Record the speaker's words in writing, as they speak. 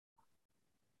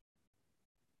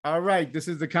All right, this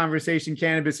is the Conversation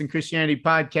Cannabis and Christianity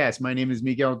podcast. My name is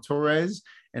Miguel Torres,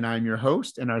 and I'm your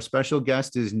host. And our special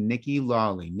guest is Nikki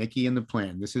Lawley, Nikki and the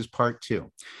Plan. This is part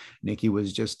two. Nikki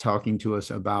was just talking to us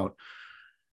about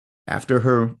after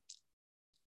her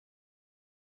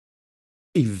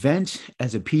event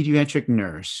as a pediatric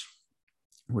nurse,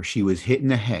 where she was hit in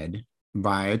the head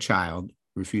by a child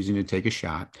refusing to take a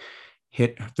shot,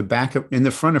 hit the back of in the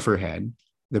front of her head,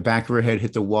 the back of her head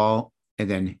hit the wall, and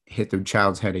then hit the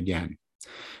child's head again.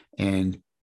 And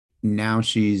now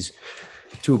she's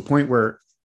to a point where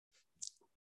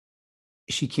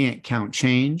she can't count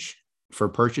change for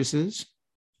purchases,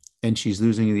 and she's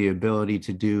losing the ability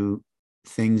to do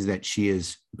things that she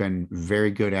has been very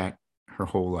good at her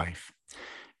whole life.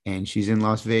 And she's in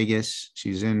Las Vegas.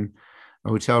 She's in a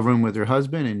hotel room with her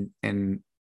husband, and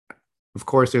of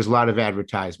course there's a lot of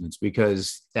advertisements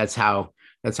because that's how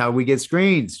we get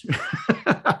screens.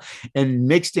 And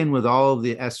mixed in with all of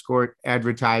the escort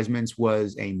advertisements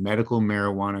was a medical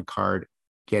marijuana card.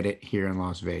 Get it here in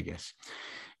Las Vegas.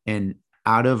 And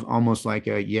out of almost like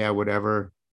a, yeah,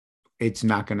 whatever, it's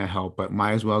not going to help, but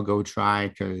might as well go try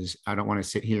because I don't want to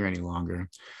sit here any longer.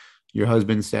 Your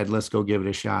husband said, let's go give it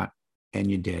a shot.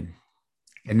 And you did.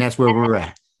 And that's where we're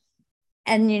at.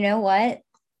 And you know what?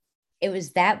 It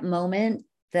was that moment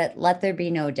that, let there be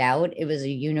no doubt, it was a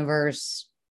universe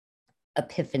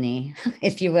epiphany,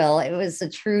 if you will. It was a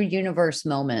true universe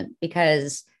moment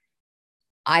because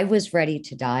I was ready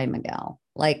to die, Miguel,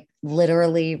 like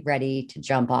literally ready to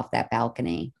jump off that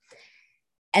balcony.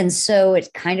 And so it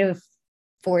kind of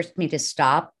forced me to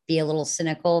stop, be a little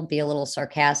cynical, be a little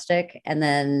sarcastic, and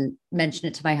then mention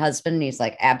it to my husband. And he's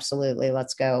like, absolutely,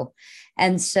 let's go.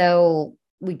 And so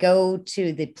we go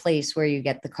to the place where you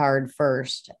get the card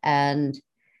first. And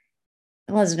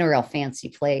it wasn't a real fancy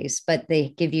place, but they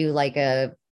give you like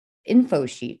a info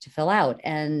sheet to fill out.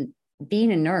 And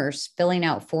being a nurse, filling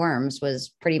out forms was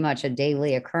pretty much a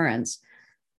daily occurrence.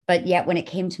 But yet when it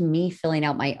came to me filling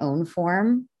out my own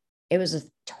form, it was a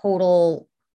total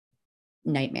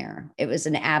nightmare. It was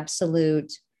an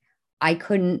absolute, I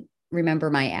couldn't remember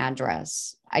my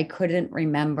address. I couldn't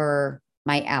remember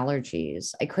my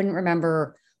allergies. I couldn't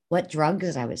remember what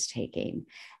drugs I was taking.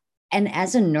 And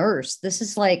as a nurse, this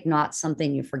is like not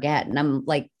something you forget. And I'm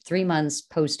like 3 months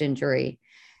post injury,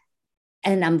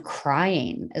 and I'm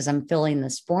crying as I'm filling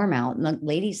this form out. And the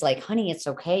lady's like, honey, it's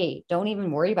okay. Don't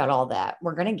even worry about all that.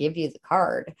 We're going to give you the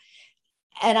card.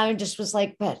 And I just was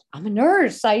like, but I'm a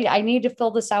nurse. I need to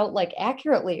fill this out like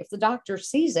accurately. If the doctor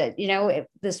sees it, if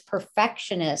this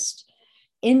perfectionist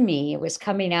in me was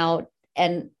coming out,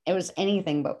 and it was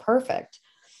anything but perfect.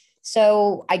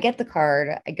 So I get the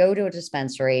card, I go to a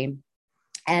dispensary,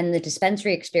 and the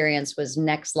dispensary experience was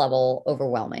next level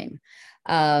overwhelming.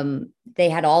 They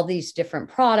had all these different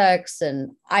products,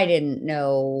 and I didn't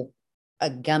know a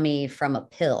gummy from a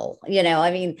pill.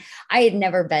 I had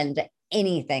never been to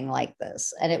anything like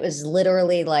this. And it was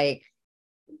literally like,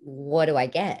 what do I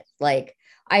get? Like,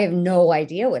 I have no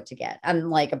idea what to get. I'm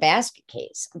like a basket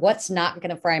case. What's not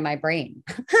going to fry my brain?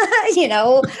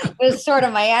 Was sort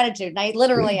of my attitude. And I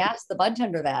literally asked the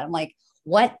bartender that. I'm like,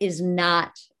 what is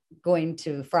not going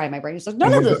to fry my brain? He's like,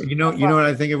 none of this. You know what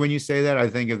I think of when you say that? I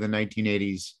think of the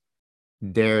 1980s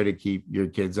dare to keep your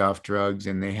kids off drugs,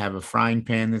 and they have a frying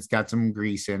pan that's got some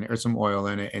grease in it or some oil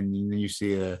in it, and you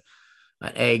see an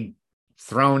egg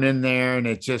thrown in there and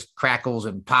it just crackles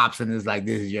and pops and is like,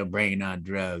 this is your brain on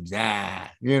drugs.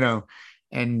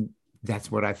 And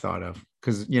that's what I thought of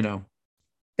because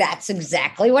that's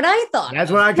exactly what I thought.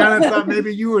 That's what I kind of thought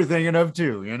maybe you were thinking of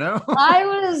too, I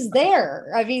was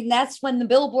there. I mean, that's when the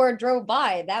billboard drove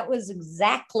by. That was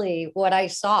exactly what I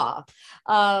saw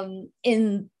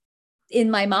in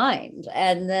my mind.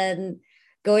 And then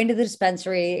going to the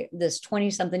dispensary, this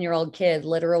 20-something-year-old kid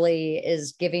literally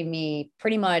is giving me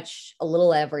pretty much a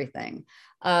little everything.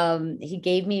 He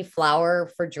gave me flour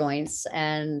for joints,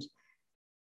 and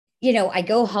I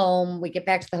go home, we get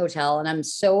back to the hotel, and I'm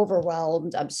so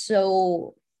overwhelmed.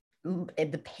 The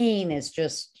pain is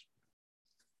just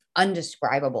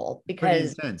undescribable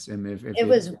because intense. And if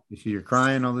you're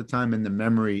crying all the time in the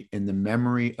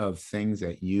memory of things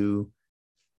that you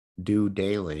do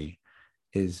daily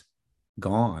is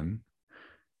gone,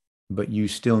 but you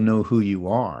still know who you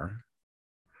are,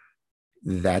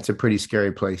 that's a pretty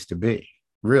scary place to be,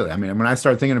 really. I mean, when I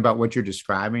start thinking about what you're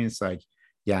describing, it's like,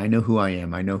 yeah, I know who I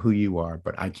am, I know who you are,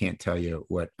 but I can't tell you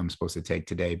what I'm supposed to take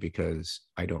today because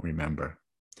I don't remember.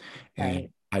 Right. And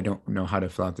I don't know how to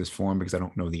fill out this form because I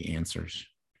don't know the answers.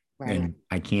 Right. And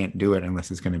I can't do it unless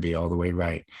it's going to be all the way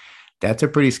right. That's a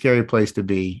pretty scary place to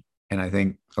be. And I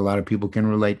think a lot of people can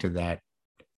relate to that.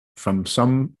 from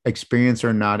some experience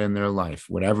or not in their life,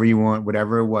 whatever you want,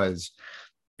 whatever it was,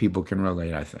 people can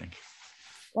relate, I think.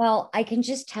 Well, I can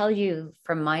just tell you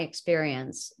from my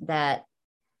experience that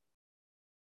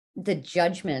the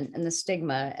judgment and the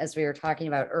stigma, as we were talking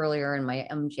about earlier in my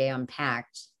MJ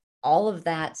Unpacked, all of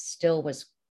that still was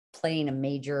playing a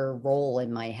major role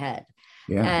in my head.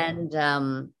 Yeah.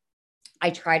 And I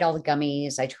tried all the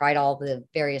gummies, I tried all the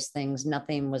various things.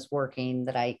 Nothing was working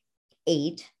that I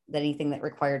ate, that anything that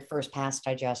required first pass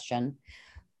digestion.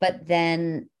 But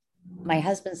then my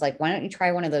husband's like, why don't you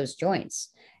try one of those joints?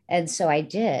 And so I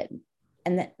did.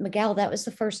 And that, Miguel, that was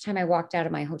the first time I walked out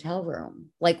of my hotel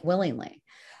room, like willingly.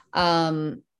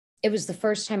 It was the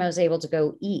first time I was able to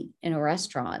go eat in a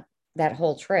restaurant that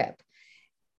whole trip.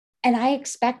 And I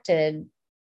expected,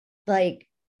 like,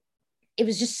 it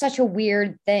was just such a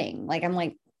weird thing. Like, I'm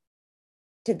like,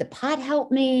 did the pot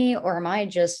help me? Or am I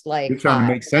just like, you're trying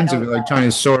to make sense of it, like trying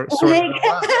to sort like, it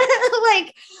out.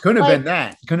 like, Couldn't have like, been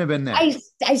that. Couldn't have been that.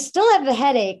 I still have the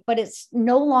headache, but it's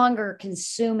no longer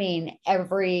consuming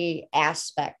every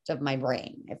aspect of my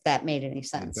brain, if that made any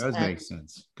sense. It does make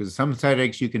sense, because some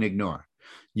headaches you can ignore.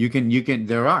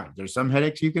 There's some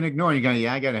headaches you can ignore. You go,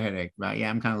 yeah, I got a headache. But yeah,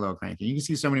 I'm kind of a little cranky. You can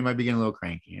see somebody might be getting a little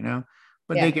cranky,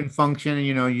 but they can function, and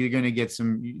you're going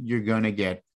to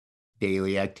get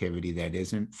daily activity that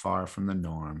isn't far from the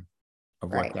norm of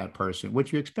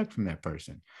what you expect from that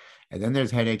person. And then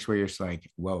there's headaches where you're just like,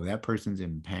 whoa, that person's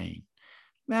in pain.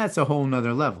 That's a whole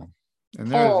nother level. And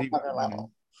there's Another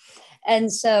level.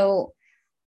 And so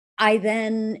I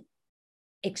then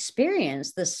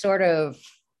experienced this sort of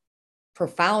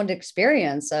profound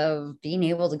experience of being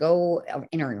able to go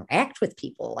interact with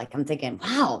people. Like, I'm thinking,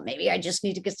 wow, maybe I just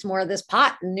need to get some more of this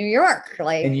pot in New York.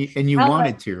 Like, and you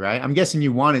wanted to, right? I'm guessing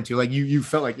you wanted to, like, you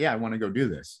felt like, yeah, I want to go do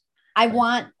this. I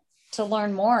want to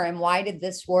learn more. And why did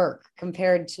this work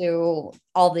compared to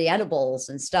all the edibles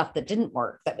and stuff that didn't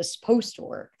work, that was supposed to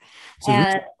work? So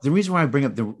the reason why I bring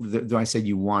up the I said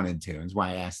you wanted to, is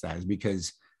why I asked that, is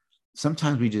because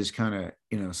sometimes we just kind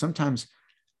of, sometimes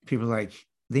people like,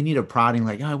 they need a prodding,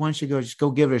 like, oh, why don't you just go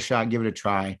give it a shot, give it a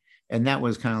try. And that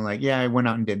was kind of like, yeah, I went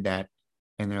out and did that.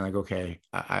 And they're like, okay,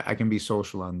 I can be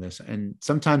social on this. And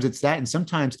sometimes it's that. And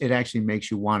sometimes it actually makes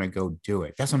you want to go do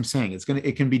it. That's what I'm saying.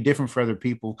 It can be different for other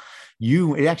people.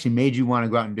 It actually made you want to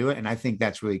go out and do it. And I think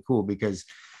that's really cool, because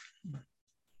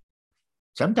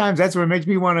sometimes that's what makes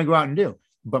me want to go out and do.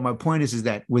 But my point is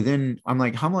that I'm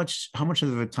like, how much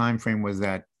of a time frame was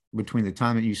that between the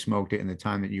time that you smoked it and the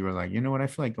time that you were like, you know what, I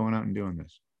feel like going out and doing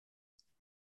this?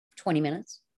 20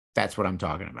 minutes. That's what I'm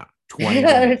talking about. 20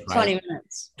 minutes. 20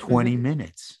 minutes. 20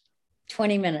 minutes.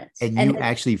 20 minutes. And you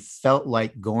actually felt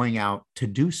like going out to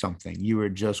do something. You were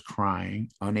just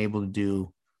crying, unable to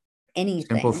do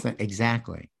anything. Simple thing.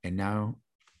 Exactly. And now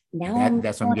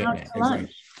that's what I'm getting at.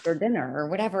 Lunch or dinner or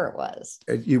whatever it was.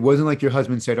 It wasn't like your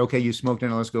husband said, okay, you smoked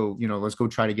in, let's go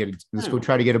try to get it. Let's go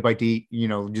try to get a bite to eat,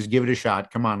 just give it a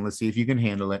shot. Come on, let's see if you can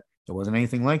handle it. It wasn't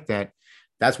anything like that.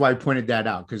 That's why I pointed that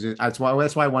out, because that's why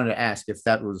I wanted to ask if is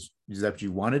that what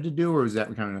you wanted to do, or is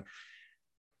that kind of?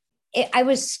 I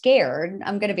was scared.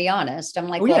 I'm going to be honest. I'm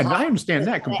like, oh yeah, I understand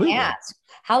that completely.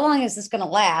 How long is this going to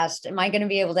last? Am I going to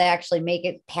be able to actually make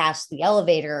it past the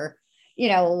elevator?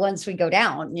 Once we go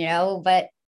down. But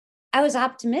I was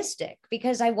optimistic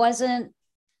because I wasn't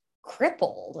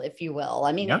crippled, if you will.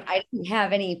 I mean, yep. I didn't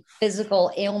have any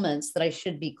physical ailments that I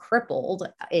should be crippled,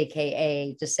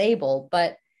 AKA disabled,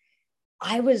 but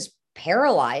I was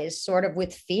paralyzed sort of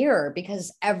with fear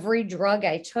because every drug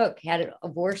I took had a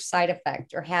worse side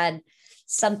effect or had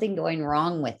something going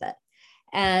wrong with it.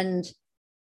 And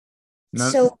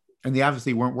and they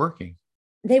obviously weren't working.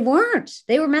 They weren't.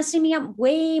 They were messing me up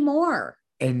way more.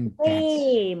 And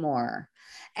way more.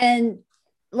 And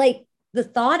like the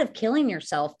thought of killing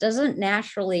yourself doesn't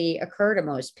naturally occur to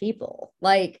most people.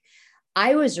 Like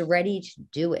I was ready to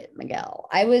do it, Miguel.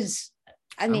 I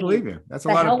believe you. That's a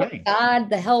lot of pain. God,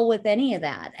 the hell with any of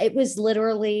that. It was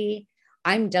literally,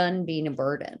 I'm done being a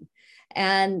burden.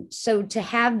 And so to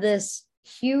have this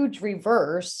huge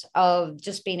reverse of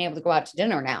just being able to go out to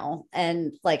dinner now.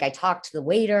 And like, I talked to the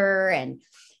waiter, and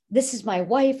this is my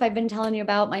wife I've been telling you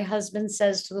about. My husband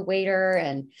says to the waiter,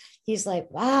 and he's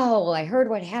like, wow, I heard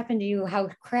what happened to you. How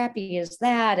crappy is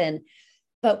that?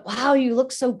 But wow, you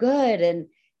look so good. And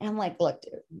I'm like, look,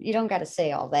 dude, you don't got to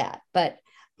say all that, but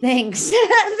thanks.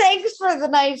 Thanks for the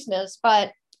niceness.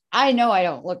 But I know I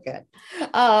don't look good.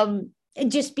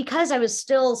 Just because I was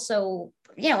still so,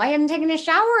 I hadn't taken a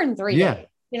shower in 3 days.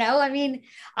 I mean,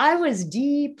 I was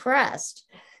depressed.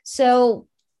 So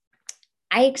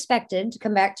I expected to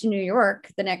come back to New York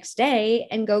the next day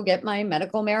and go get my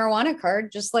medical marijuana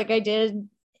card, just like I did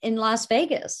in Las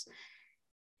Vegas.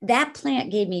 That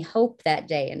plant gave me hope that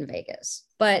day in Vegas,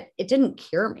 but it didn't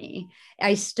cure me.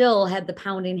 I still had the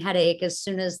pounding headache as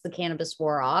soon as the cannabis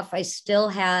wore off. I still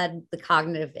had the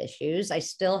cognitive issues. I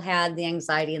still had the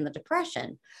anxiety and the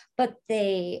depression, but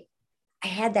I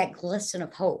had that glisten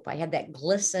of hope. I had that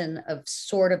glisten of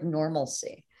sort of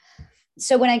normalcy.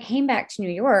 So when I came back to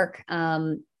New York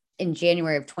in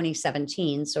January of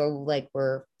 2017, so like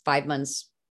we're 5 months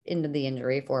into the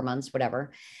injury, 4 months,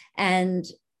 whatever. And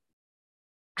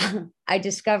I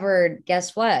discovered,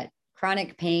 guess what?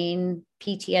 Chronic pain,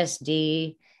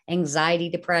 PTSD, anxiety,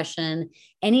 depression,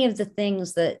 any of the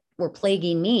things that were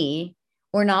plaguing me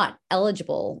were not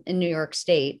eligible in New York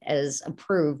State as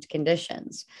approved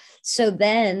conditions. So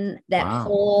then that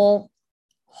whole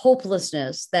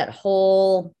hopelessness, that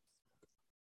whole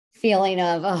feeling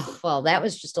of, oh, well, that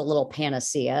was just a little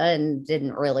panacea and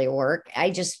didn't really work.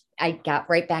 I got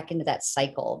right back into that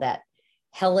cycle, that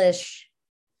hellish,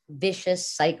 vicious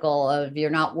cycle of you're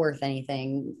not worth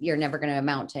anything. You're never going to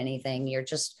amount to anything.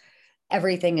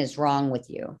 Everything is wrong with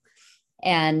you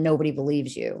and nobody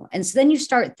believes you. And so then you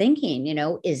start thinking,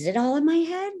 is it all in my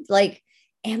head? Like,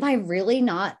 am I really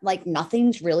not, like,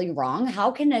 nothing's really wrong?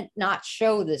 How can it not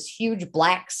show this huge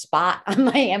black spot on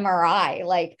my MRI?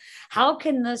 Like, how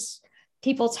can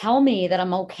people tell me that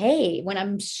I'm okay when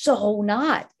I'm so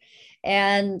not?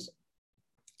 And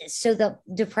so the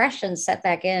depression set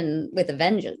back in with a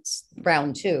vengeance,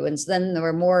 round 2. And so then there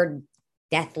were more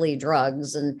deathly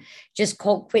drugs and just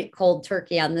quit cold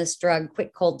turkey on this drug,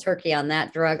 quit cold turkey on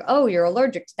that drug. Oh, you're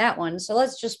allergic to that one. So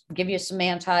let's just give you some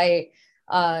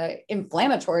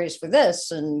anti-inflammatories for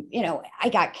this. And, I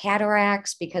got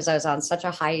cataracts because I was on such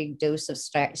a high dose of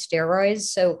steroids.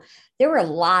 So there were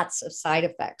lots of side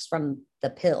effects from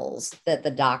the pills that the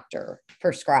doctor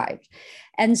prescribed.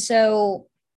 And so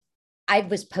I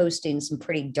was posting some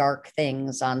pretty dark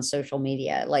things on social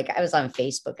media. Like I was on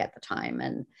Facebook at the time,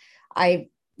 and I,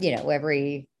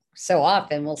 every so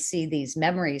often we'll see these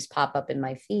memories pop up in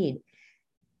my feed.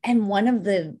 And one of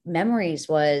the memories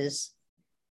was,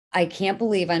 I can't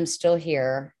believe I'm still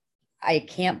here. I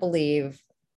can't believe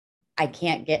I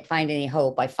can't find any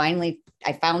hope. I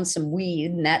found some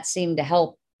weed, and that seemed to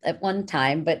help at one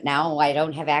time, but now I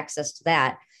don't have access to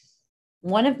that.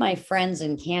 One of my friends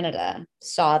in Canada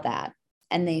saw that,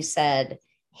 and they said,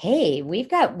 hey, we've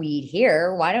got weed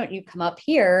here. Why don't you come up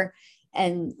here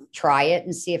and try it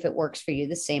and see if it works for you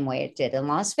the same way it did in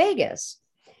Las Vegas?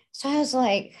 So I was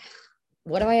like,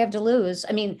 what do I have to lose?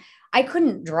 I mean, I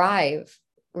couldn't drive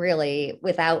really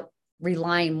without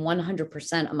relying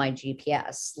 100% on my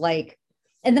GPS.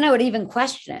 And then I would even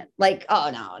question it, like,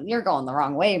 oh no, you're going the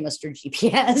wrong way, Mr.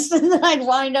 GPS. And then I'd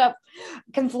wind up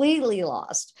completely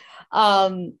lost.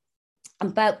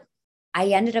 But I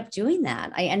ended up doing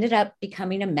that. I ended up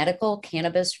becoming a medical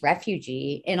cannabis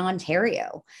refugee in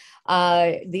Ontario.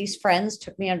 These friends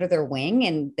took me under their wing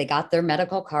and they got their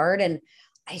medical card, and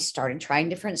I started trying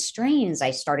different strains.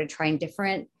 I started trying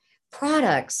different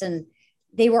products, and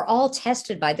they were all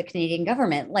tested by the Canadian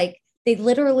government. Like they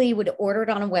literally would order it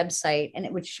on a website and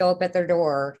it would show up at their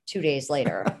door 2 days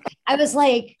later. I was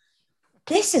like,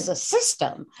 this is a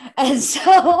system. And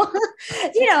so,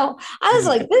 I was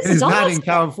like, this is not awesome. In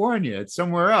California, it's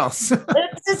somewhere else.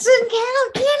 It's in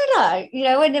Canada,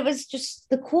 and it was just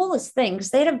the coolest thing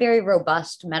because they had a very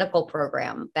robust medical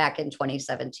program back in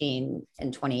 2017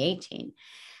 and 2018.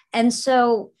 And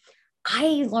so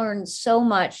I learned so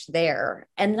much there.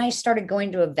 And then I started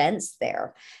going to events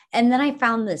there. And then I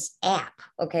found this app,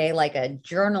 like a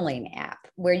journaling app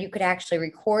where you could actually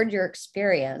record your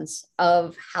experience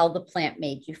of how the plant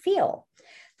made you feel.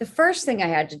 The first thing I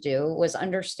had to do was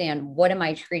understand, what am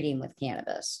I treating with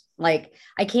cannabis? Like,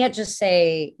 I can't just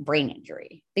say brain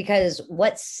injury, because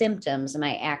what symptoms am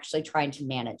I actually trying to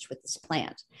manage with this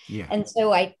plant? Yeah. And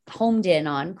so I homed in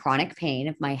on chronic pain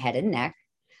of my head and neck.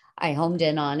 I homed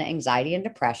in on anxiety and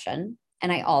depression,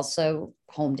 and I also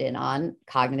homed in on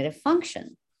cognitive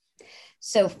function.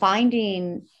 So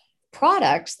finding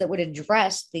products that would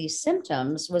address these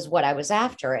symptoms was what I was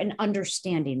after, and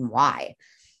understanding why.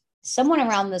 Someone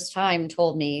around this time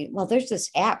told me, well, there's this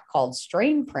app called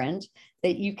Strain Print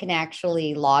that you can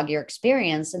actually log your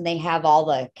experience, and they have all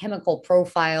the chemical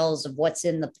profiles of what's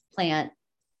in the plant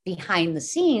behind the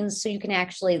scenes, so you can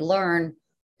actually learn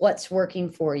what's working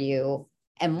for you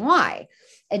and why.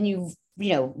 And you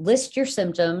list your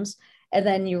symptoms, and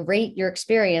then you rate your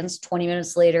experience 20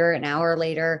 minutes later, an hour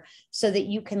later, so that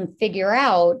you can figure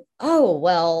out, oh,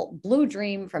 well, Blue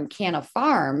Dream from Canna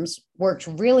Farms worked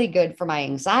really good for my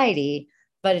anxiety,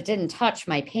 but it didn't touch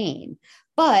my pain.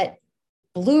 But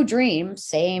Blue Dream,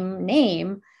 same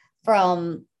name,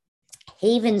 from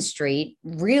Haven Street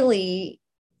really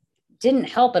didn't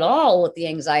help at all with the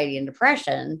anxiety and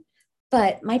depression,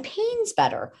 but my pain's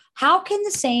better. How can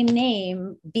the same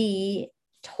name be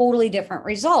totally different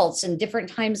results and different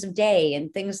times of day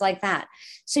and things like that?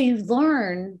 So you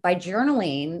learn by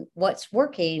journaling what's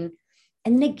working.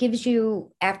 And then it gives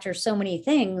you, after so many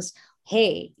things,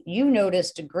 hey, you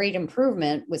noticed a great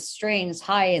improvement with strains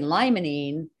high in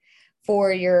limonene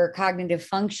for your cognitive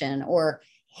function, or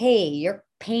hey, your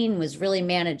pain was really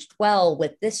managed well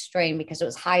with this strain because it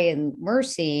was high in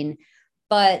myrcene,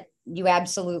 but you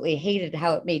absolutely hated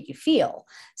how it made you feel.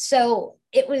 So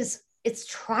it's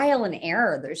trial and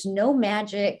error. There's no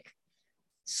magic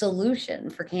solution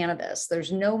for cannabis.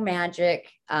 There's no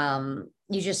magic.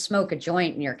 You just smoke a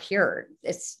joint and you're cured.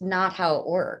 It's not how it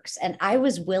works. And I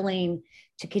was willing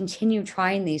to continue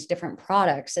trying these different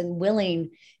products and willing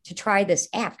to try this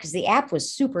app because the app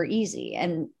was super easy.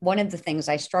 And one of the things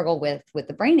I struggle with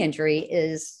the brain injury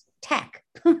is tech.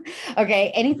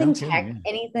 Okay. Anything tech,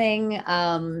 anything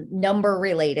number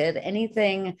related,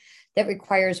 anything that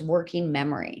requires working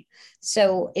memory.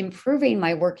 So improving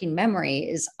my working memory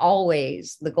is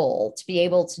always the goal, to be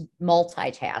able to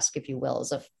multitask, if you will.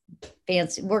 Is a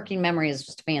fancy working memory is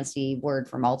just a fancy word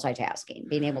for multitasking,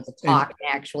 being able to talk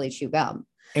and actually chew gum.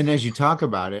 And as you talk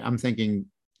about it, I'm thinking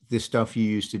the stuff you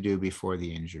used to do before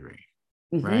the injury,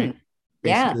 right?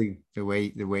 Basically, the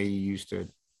way you used to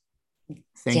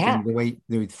think and the way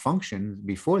they would function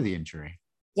before the injury.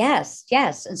 Yes.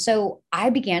 And so I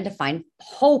began to find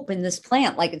hope in this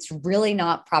plant. Like, it's really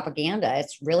not propaganda.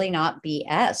 It's really not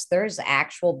BS. There's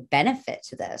actual benefit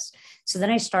to this. So then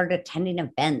I started attending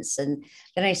events, and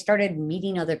then I started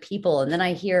meeting other people. And then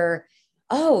I hear,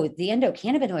 oh, the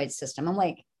endocannabinoid system. I'm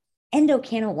like,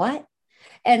 endocannabinoid what?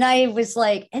 And I was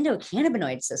like,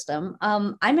 endocannabinoid system.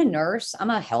 I'm a nurse. I'm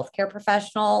a healthcare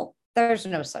professional. There's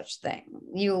no such thing.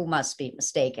 You must be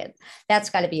mistaken. That's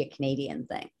got to be a Canadian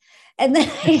thing. And then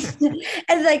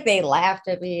and like they laughed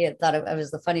at me and thought it was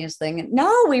the funniest thing.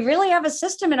 No, we really have a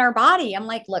system in our body. I'm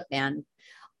like, look, man,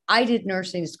 I did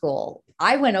nursing school.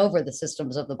 I went over the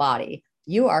systems of the body.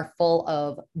 You are full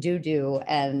of doo-doo,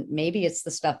 and maybe it's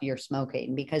the stuff you're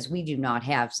smoking, because we do not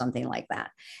have something like that.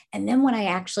 And then when I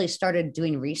actually started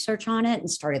doing research on it and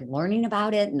started learning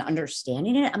about it and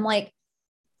understanding it, I'm like,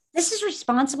 this is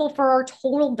responsible for our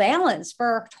total balance, for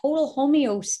our total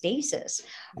homeostasis.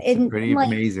 It's pretty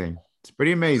amazing. It's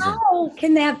pretty amazing. How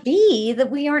can that be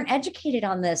that we aren't educated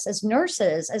on this as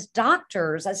nurses, as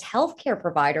doctors, as healthcare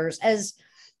providers, as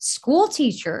school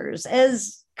teachers,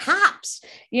 as cops?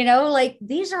 Like,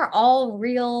 these are all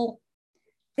real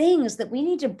things that we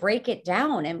need to break it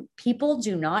down. And people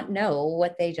do not know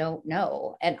what they don't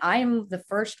know. And I'm the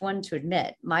first one to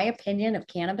admit my opinion of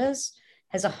cannabis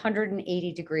has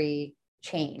 180-degree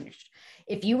changed.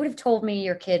 If you would have told me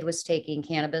your kid was taking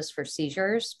cannabis for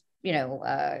seizures,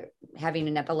 having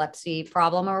an epilepsy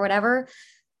problem or whatever,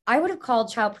 I would have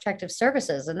called Child Protective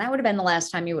Services. And that would have been the last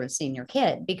time you would have seen your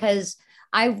kid, because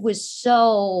I was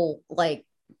so like,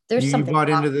 there's something.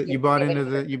 You bought into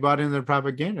the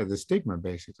propaganda, the stigma,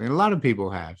 basically. And a lot of people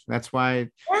have. That's why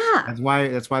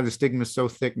the stigma is so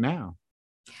thick now.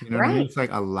 What I mean? It's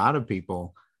like a lot of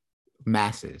people,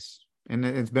 masses. And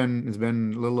it's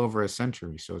been a little over a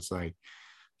century. So it's like,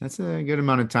 that's a good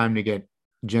amount of time to get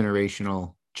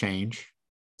generational change.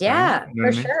 Yeah,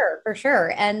 for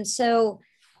sure. And so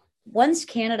once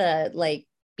Canada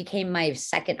became my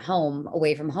second home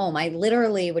away from home, I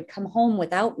literally would come home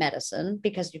without medicine,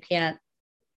 because you can't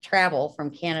travel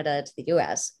from Canada to the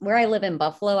US. Where I live in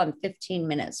Buffalo, I'm 15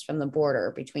 minutes from the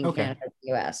border between Canada and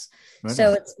the US. Right.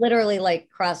 So it's literally like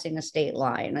crossing a state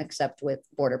line, except with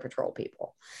Border Patrol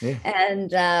people. Yeah.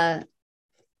 And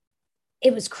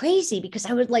it was crazy, because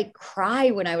I would cry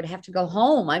when I would have to go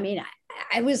home. I mean,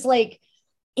 I was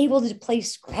able to play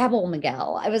Scrabble,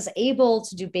 Miguel. I was able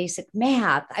to do basic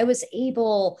math. I was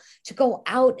able to go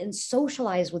out and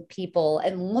socialize with people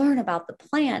and learn about the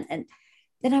plant. And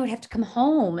then I would have to come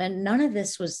home, and none of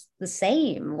this was the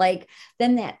same.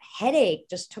 Then that headache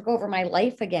just took over my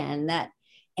life again. That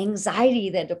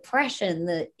anxiety, the depression,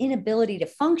 the inability to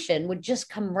function would just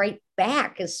come right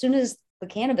back as soon as the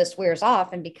cannabis wears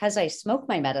off. And because I smoke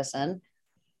my medicine,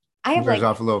 I have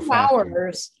 2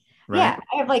 hours. Right? Yeah,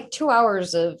 I have 2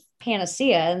 hours of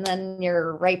panacea, and then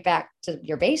you're right back to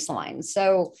your baseline.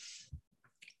 So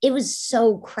it was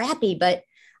so crappy, but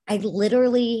I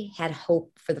literally had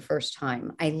hope for the first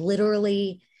time. I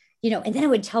literally, and then I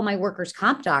would tell my workers'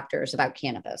 comp doctors about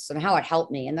cannabis and how it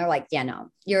helped me. And they're like, yeah,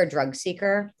 no, you're a drug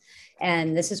seeker,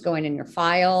 and this is going in your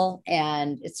file,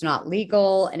 and it's not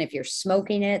legal. And if you're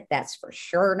smoking it, that's for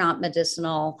sure not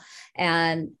medicinal.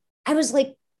 And I was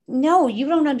like, no, you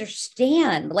don't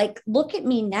understand. Like, look at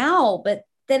me now. But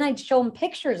then I'd show him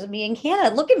pictures of me in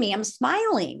Canada. Look at me, I'm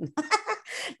smiling.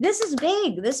 This is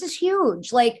big. This is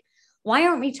huge. Like, why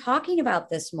aren't we talking about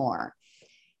this more?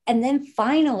 And then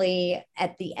finally,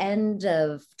 at the end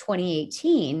of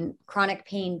 2018, chronic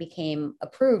pain became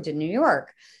approved in New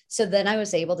York. So then I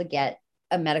was able to get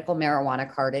a medical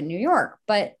marijuana card in New York,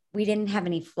 but we didn't have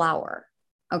any flower.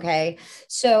 Okay.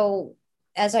 So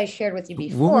as I shared with you What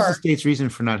was the before, state's reason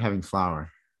for not having flower?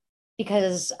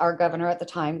 because our governor at the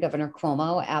time, Governor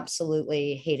Cuomo,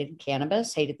 absolutely hated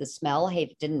cannabis, hated the smell,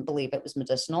 didn't believe it was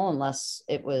medicinal unless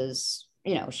it was,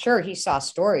 sure, he saw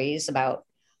stories about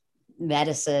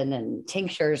medicine and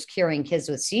tinctures curing kids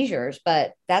with seizures,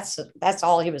 but that's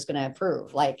all he was going to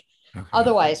approve. Like, Okay.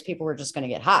 otherwise people were just going to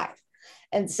get high.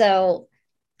 And so,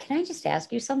 can I just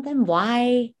ask you something?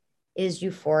 Why is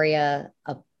euphoria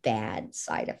a bad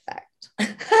side effect?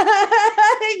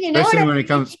 You know what I mean?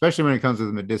 Especially when it comes with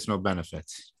medicinal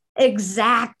benefits.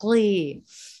 Exactly.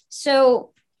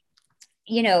 So,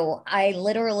 I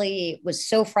literally was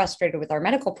so frustrated with our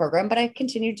medical program, but I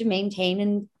continued to maintain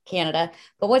in Canada.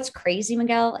 But what's crazy,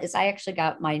 Miguel, is I actually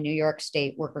got my New York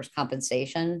State workers'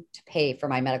 compensation to pay for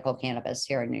my medical cannabis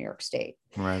here in New York State.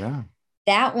 Right on.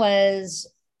 That was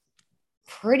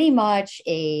pretty much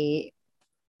a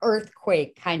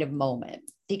earthquake kind of moment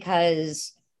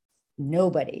because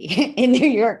nobody in New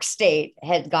York State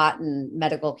had gotten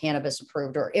medical cannabis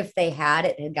approved, or if they had,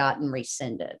 it had gotten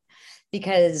rescinded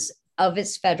because of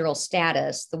its federal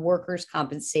status. The workers'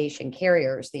 compensation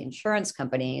carriers, the insurance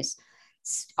companies,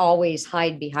 always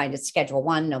hide behind its Schedule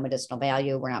 1, no medicinal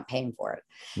value. We're not paying for it.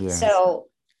 Yeah. So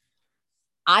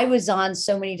I was on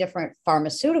so many different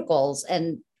pharmaceuticals,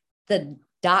 and the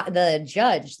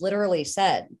judge literally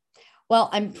said, well,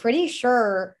 I'm pretty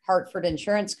sure Hartford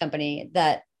Insurance Company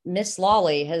that Miss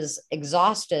Lawley has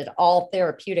exhausted all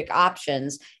therapeutic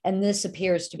options, and this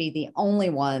appears to be the only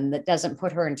one that doesn't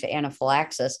put her into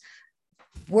anaphylaxis.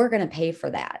 We're going to pay for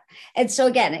that. And so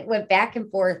again, it went back and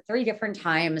forth 3 different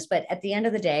times, but at the end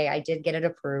of the day, I did get it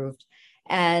approved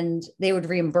and they would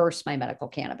reimburse my medical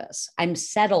cannabis. I'm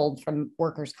settled from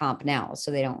workers' comp now,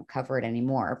 so they don't cover it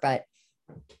anymore. But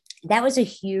that was a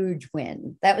huge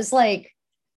win. That was like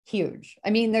huge. I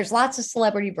mean, there's lots of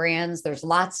celebrity brands. There's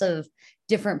lots of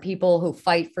different people who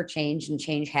fight for change, and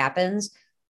change happens.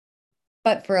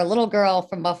 But for a little girl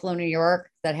from Buffalo, New York,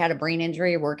 that had a brain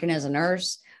injury working as a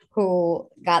nurse, who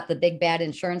got the big bad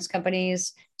insurance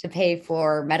companies to pay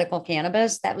for medical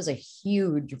cannabis, that was a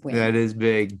huge win. That is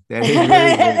big. That is really big.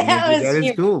 that is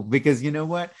huge. Cool, because you know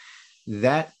what?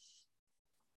 That's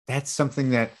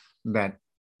something that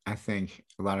I think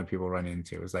a lot of people run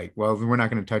into. It's like, well, we're not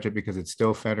going to touch it because it's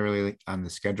still federally on the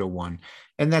Schedule 1,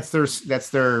 and that's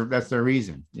their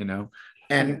reason,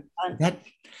 and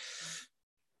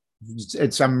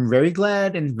I'm very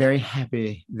glad and very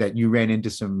happy that you ran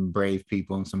into some brave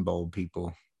people and some bold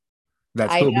people.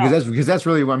 That's cool, because that's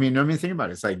really what I mean. Think about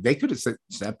it. It's like they could have said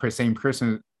that same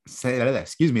person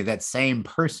that same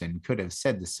person could have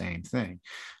said the same thing.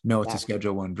 No, it's a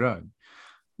Schedule 1 drug.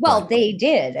 Well, they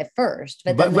did at first,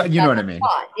 but you know what I mean?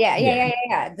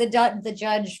 Yeah. The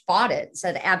judge fought it,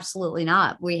 said absolutely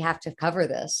not. We have to cover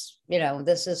this.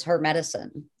 This is her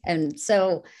medicine, and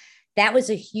so that was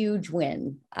a huge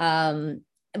win.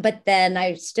 But then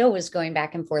I still was going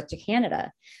back and forth to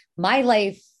Canada. My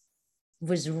life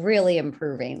was really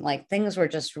improving. Like, things were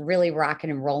just really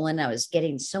rocking and rolling. I was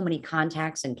getting so many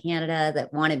contacts in Canada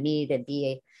that wanted me to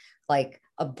be like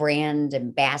a brand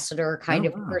ambassador kind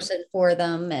of person for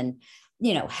them, and,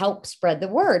 help spread the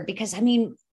word, because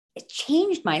it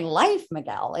changed my life,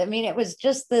 Miguel. It was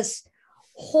just this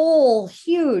whole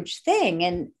huge thing,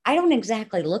 and I don't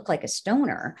exactly look like a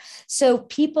stoner, so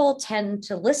people tend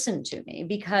to listen to me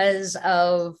because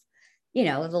of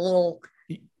the little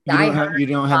you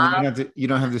don't have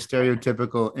the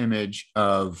stereotypical image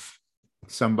of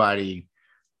somebody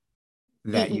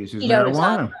that uses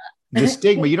marijuana. The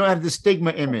stigma. You don't have the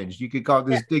stigma image. You could call it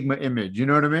the stigma image. You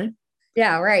know what I mean?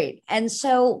 Yeah, right. And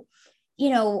so,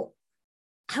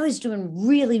 I was doing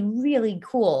really, really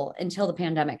cool until the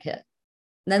pandemic hit.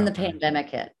 Then the pandemic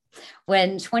hit.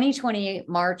 When 2020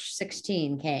 March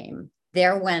 16 came,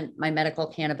 there went my medical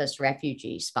cannabis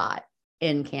refugee spot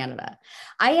in Canada.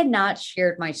 I had not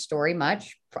shared my story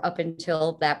much up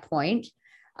until that point.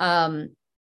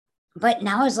 But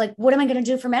now I was like, what am I going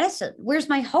to do for medicine? Where's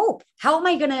my hope? How am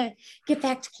I going to get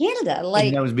back to Canada?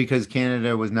 And that was because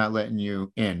Canada was not letting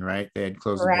you in, right? They had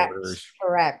closed the borders.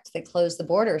 Correct. They closed the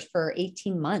borders for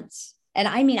 18 months. And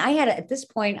I mean, at this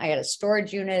point, I had a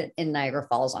storage unit in Niagara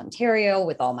Falls, Ontario,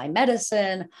 with all my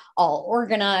medicine all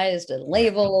organized and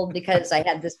labeled because I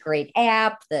had this great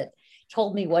app that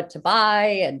told me what to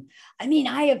buy. And I mean,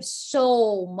 I have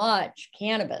so much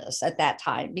cannabis at that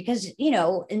time because,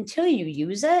 until you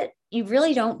use it, you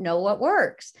really don't know what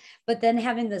works. But then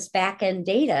having this back end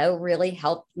data really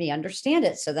helped me understand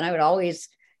it. So then I would always,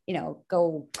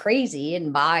 go crazy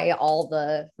and buy all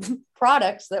the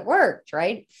products that worked,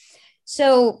 right?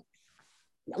 So,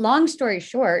 long story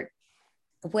short,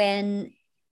 when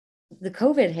the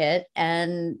COVID hit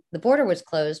and the border was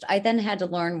closed, I then had to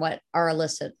learn what our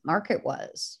illicit market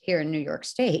was here in New York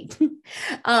State.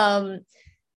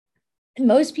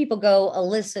 Most people go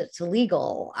illicit to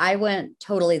legal. I went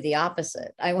totally the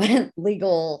opposite. I went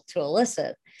legal to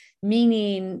illicit,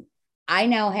 meaning I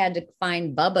now had to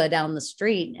find Bubba down the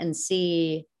street and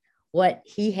see what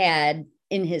he had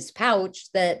in his pouch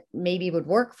that maybe would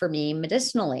work for me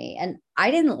medicinally. And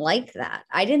I didn't like that.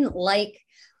 I didn't like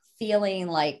feeling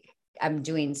like I'm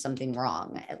doing something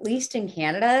wrong. At least in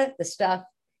Canada, the stuff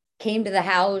came to the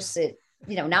house.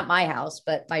 Not my house,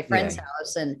 but my friend's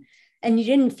house. And you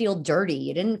didn't feel dirty.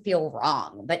 You didn't feel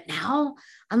wrong. But now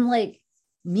I'm like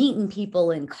meeting people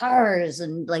in cars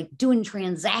and like doing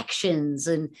transactions.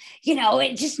 And,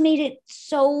 it just made it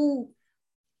so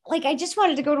like, I just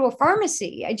wanted to go to a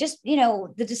pharmacy.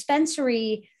 The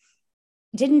dispensary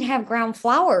didn't have ground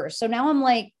flour. So now I'm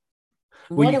like,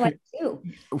 what do I do?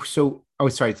 So,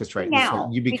 sorry, that's right.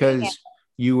 Now, because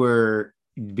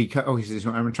I'm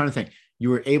trying to think,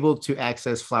 you were able to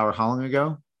access flour how long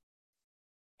ago?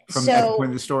 At the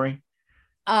point of the story?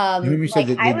 You said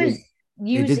that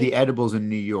they did the edibles in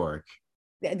New York.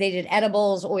 They did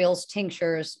edibles, oils,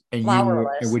 tinctures, and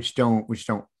flourless, which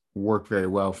don't work very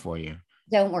well for you.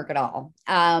 Don't work at all.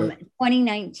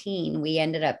 2019, we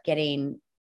ended up getting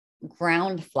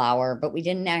ground flour, but we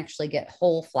didn't actually get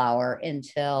whole flour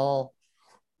until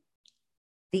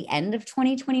the end of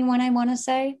 2021, I want to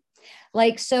say.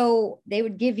 So they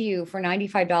would give you for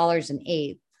 $95 an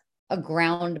eighth a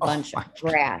ground bunch of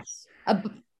grass, a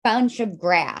bunch of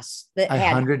grass that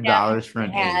had $100 for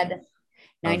an eighth.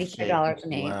 $95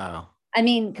 an eighth. Wow. I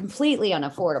mean, completely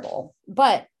unaffordable,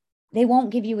 but they won't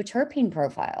give you a terpene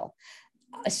profile.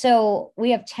 So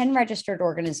we have 10 registered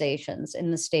organizations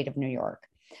in the state of New York.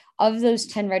 Of those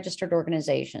 10 registered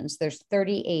organizations, there's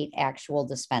 38 actual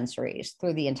dispensaries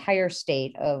through the entire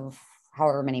state of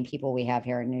however many people we have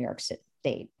here in New York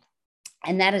State.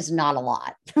 And that is not a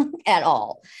lot at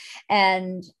all.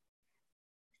 And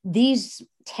these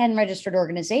 10 registered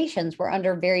organizations were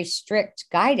under very strict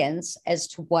guidance as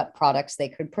to what products they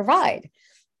could provide.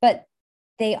 But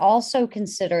they also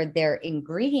considered their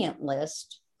ingredient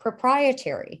list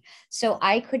proprietary. So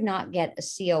I could not get a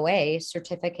COA,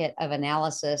 certificate of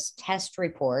analysis test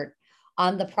report,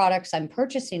 on the products I'm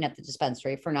purchasing at the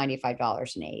dispensary for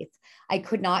 $95 an eighth. I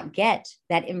could not get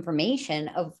that information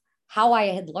of how I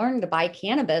had learned to buy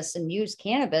cannabis and use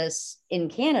cannabis in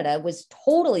Canada was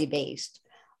totally based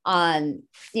on,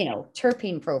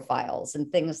 terpene profiles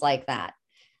and things like that.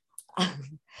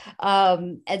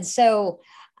 And so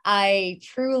I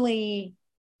truly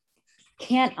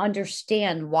can't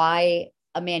understand why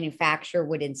a manufacturer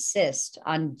would insist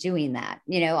on doing that,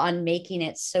 on making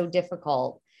it so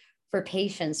difficult for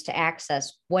patients to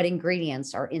access what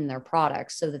ingredients are in their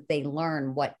products so that they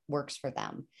learn what works for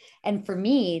them. And for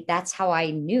me, that's how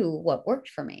I knew what worked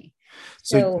for me.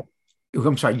 So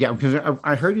I'm sorry. Yeah. Because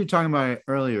I heard you talking about it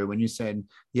earlier when you said,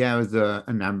 it was I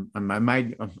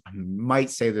might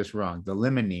say this wrong, the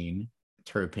limonene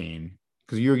terpene.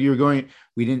 Because you're going,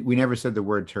 we never said the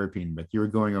word terpene, but you were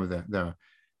going over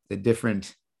the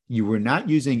different, you were not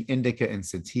using indica and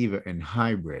sativa in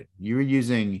hybrid. You were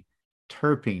using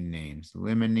terpene names,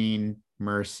 limonene,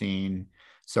 myrcene.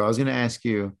 So I was going to ask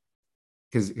you,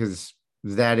 because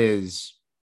that is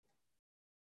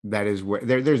where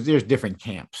there's different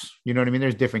camps. You know what I mean?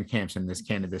 There's different camps in this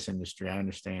cannabis industry. I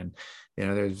understand,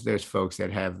 there's folks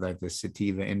that have like the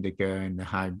sativa indica and the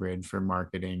hybrid for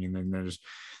marketing. And then there's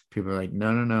people are like,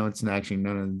 no, it's actually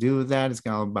nothing to do with that. It's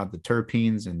all about the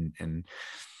terpenes.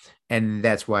 And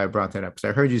that's why I brought that up. Because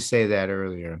I heard you say that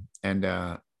earlier. And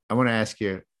I want to ask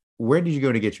you, where did you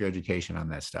go to get your education on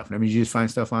that stuff? I mean, did you just find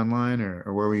stuff online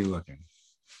or where were you looking?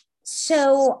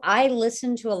 So I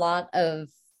listened to a lot of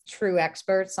true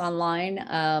experts online.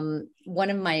 One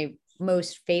of my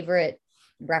most favorite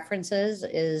references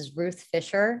is Ruth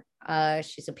Fisher.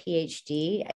 She's a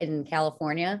PhD in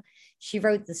California. She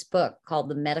wrote this book called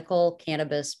The Medical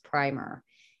Cannabis Primer.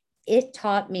 It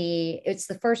taught me, it's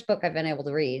the first book I've been able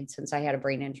to read since I had a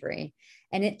brain injury.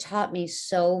 And it taught me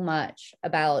so much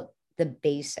about the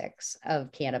basics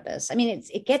of cannabis. I mean,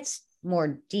 it gets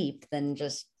more deep than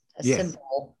just a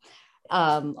simple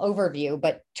overview,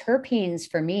 but terpenes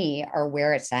for me are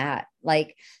where it's at.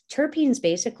 Like terpenes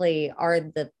basically are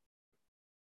the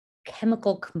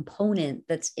chemical component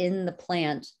that's in the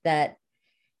plant that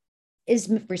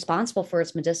is responsible for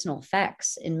its medicinal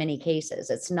effects in many cases.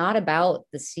 It's not about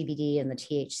the CBD and the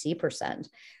THC percent.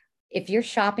 If you're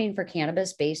shopping for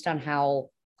cannabis based on how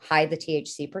high the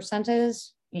THC percent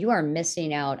is, you are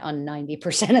missing out on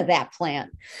 90% of that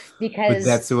plant, because but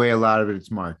that's the way a lot of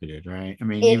it's marketed, right? I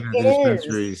mean, even at the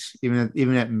dispensaries,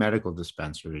 even at medical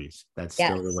dispensaries, that's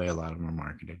still the way a lot of them are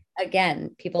marketed.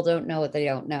 Again, people don't know what they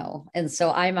don't know. And so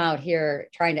I'm out here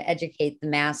trying to educate the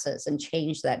masses and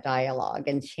change that dialogue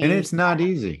and it's not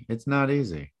easy. It's not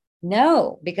easy.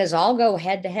 No, because I'll go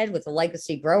head to head with a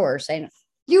legacy grower saying,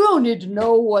 you don't need to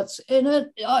know what's in it.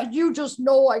 You just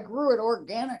know I grew it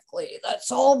organically.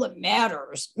 That's all that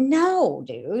matters. No,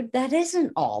 dude, that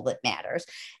isn't all that matters.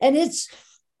 And it's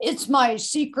my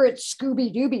secret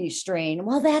Scooby-Dooby strain.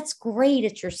 Well, that's great.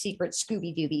 It's your secret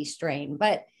Scooby-Dooby strain,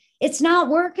 but it's not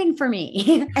working for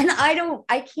me. And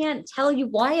I can't tell you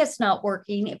why it's not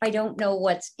working if I don't know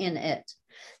what's in it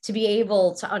to be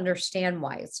able to understand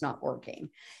why it's not working,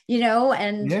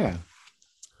 and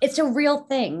it's a real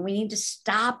thing. We need to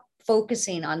stop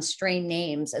focusing on strain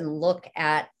names and look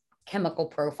at chemical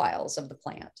profiles of the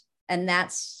plant. And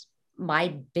that's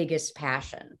my biggest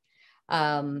passion.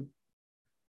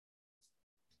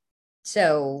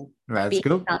 So that's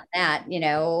cool. On that,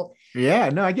 Yeah,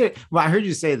 no, I get it. Well, I heard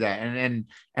you say that,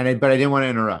 but I didn't want to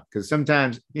interrupt, because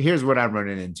sometimes here's what I'm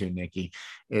running into, Nikki,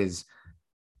 is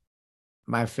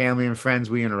my family and friends,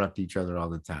 we interrupt each other all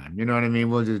the time. You know what I mean?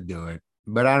 We'll just do it.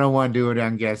 But I don't want to do it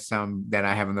on guests that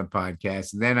I have on the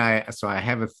podcast. And then I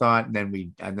have a thought, and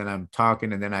then I'm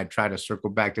talking, and then I try to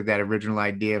circle back to that original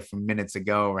idea from minutes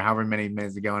ago or however many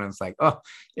minutes ago. And it's like, oh,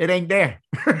 it ain't there.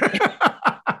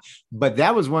 But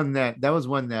that was one that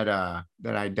I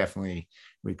definitely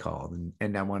recalled.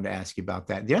 And I wanted to ask you about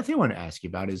that. The other thing I want to ask you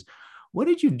about is, what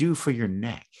did you do for your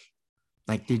neck?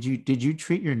 Like, did you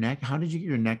treat your neck? How did you get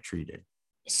your neck treated?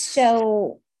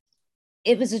 So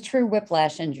it was a true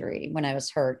whiplash injury when I was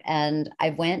hurt. And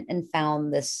I went and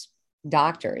found this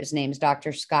doctor. His name's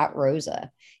Dr. Scott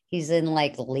Rosa. He's in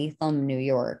like Latham, New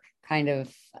York, kind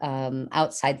of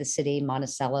outside the city,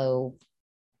 Monticello,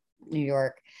 New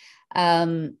York.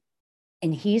 And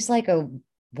he's like a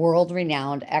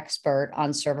world-renowned expert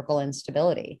on cervical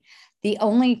instability. The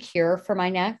only cure for my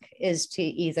neck is to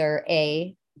either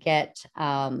get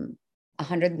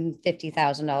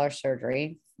 $150,000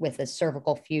 surgery with a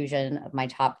cervical fusion of my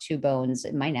top two bones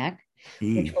in my neck,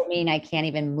 which will mean I can't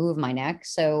even move my neck.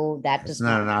 So that's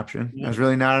not an option. That's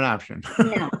really not an option.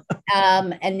 No.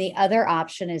 And the other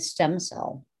option is stem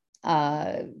cell,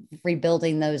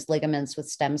 rebuilding those ligaments with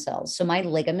stem cells. So my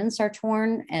ligaments are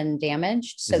torn and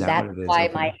damaged. So that's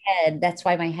why my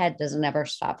head doesn't ever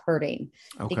stop hurting,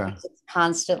 because it's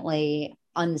constantly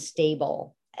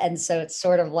unstable. And so it's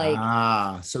sort of like,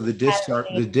 so the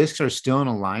discs are still in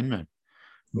alignment,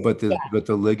 but the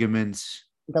ligaments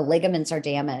are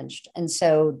damaged, and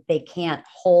so they can't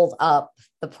hold up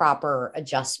the proper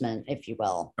adjustment, if you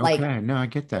will. No, I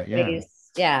get that.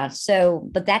 Yeah. So,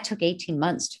 but that took 18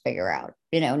 months to figure out.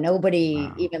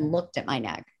 Nobody even looked at my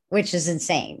neck, which is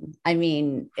insane. I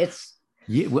mean, it's.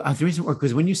 Yeah, well, the reason,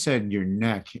 because when you said your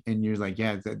neck and you're like,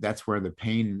 that's where the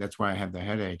pain, that's why I have the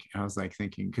headache. I was like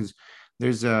thinking, because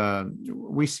there's it's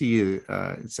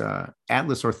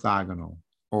atlas orthogonal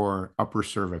or upper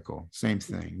cervical, same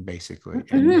thing basically.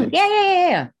 And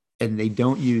and they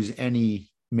don't use any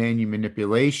manual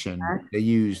manipulation. They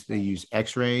use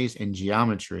x-rays and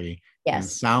geometry and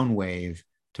sound wave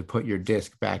to put your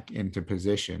disc back into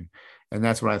position. And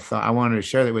that's what I thought. I wanted to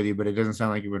share that with you, but it doesn't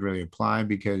sound like it would really apply,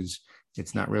 because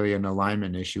it's not really an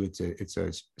alignment issue. It's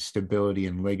a stability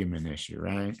and ligament issue,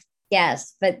 right?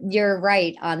 Yes, but you're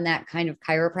right on that. Kind of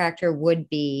chiropractor would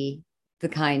be the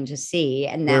kind to see.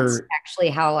 And that's actually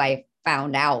how I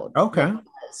found out. Okay.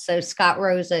 So Scott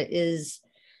Rosa is,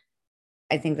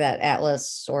 I think, that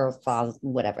atlas or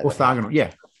whatever. Orthogonal.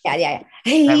 Yeah. Yeah.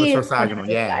 Atlas orthogonal.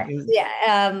 Yeah.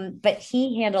 Yeah. But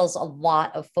he handles a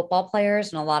lot of football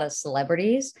players and a lot of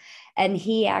celebrities. And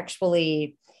he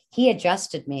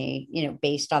adjusted me,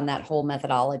 based on that whole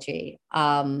methodology.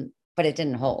 But it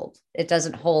didn't hold. It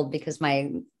doesn't hold because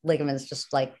my ligaments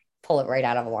just like pull it right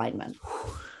out of alignment.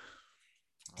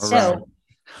 Right.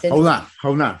 Hold on.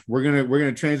 We're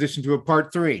gonna transition to a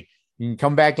part 3. You can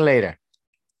come back later.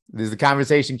 This is the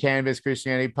Conversation Cannabis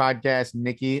Christianity podcast.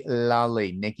 Nikki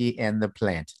Lawley, Nikki and the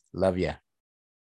Plant. Love ya.